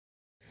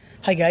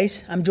Hi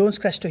guys, I'm Jones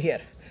Crasto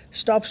here.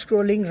 Stop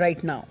scrolling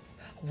right now.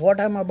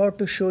 What I'm about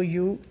to show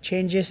you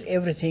changes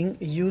everything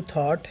you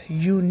thought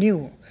you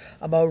knew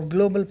about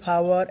global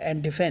power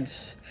and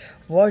defense.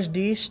 Watch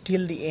this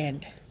till the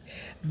end.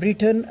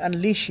 Britain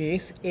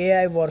unleashes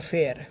AI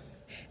warfare.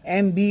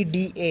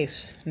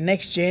 MBDA's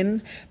Next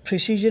Gen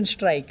Precision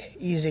Strike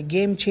is a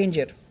game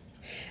changer.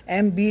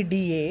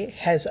 MBDA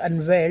has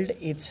unveiled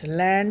its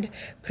Land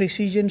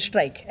Precision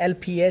Strike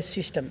 (LPS)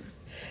 system,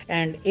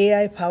 an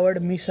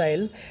AI-powered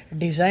missile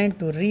designed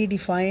to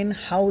redefine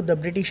how the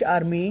British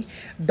Army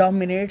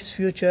dominates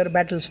future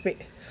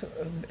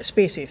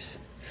spaces,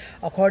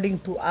 according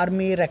to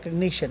Army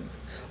Recognition,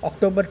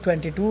 October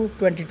 22,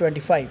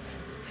 2025.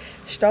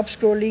 Stop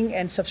scrolling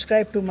and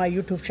subscribe to my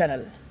YouTube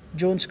channel,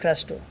 Jones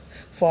Crasto,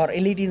 for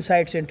elite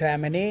insights into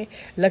M&A,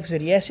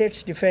 luxury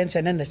assets, defense,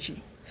 and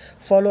energy.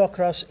 Follow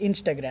across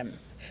Instagram,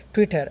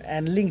 Twitter,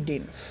 and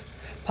LinkedIn.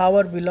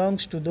 Power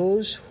belongs to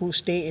those who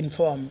stay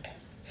informed.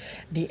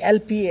 The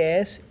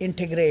LPS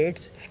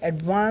integrates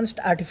advanced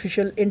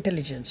artificial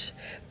intelligence,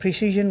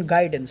 precision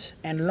guidance,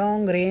 and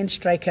long range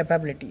strike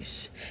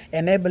capabilities,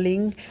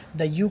 enabling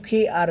the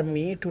UK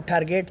Army to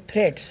target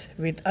threats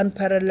with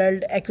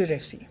unparalleled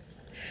accuracy.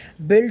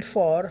 Built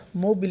for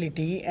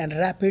mobility and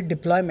rapid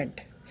deployment,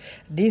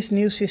 this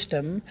new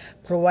system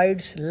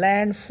provides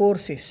land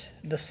forces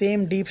the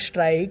same deep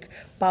strike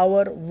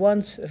power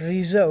once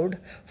reserved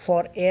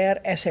for air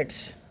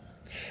assets.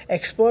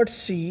 Experts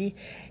see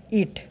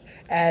it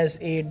as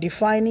a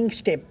defining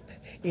step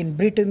in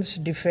Britain's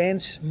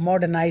defense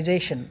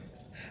modernization,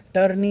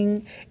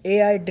 turning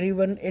AI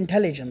driven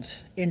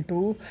intelligence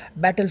into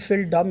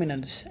battlefield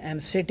dominance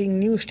and setting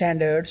new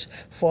standards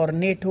for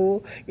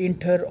NATO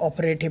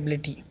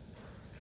interoperability.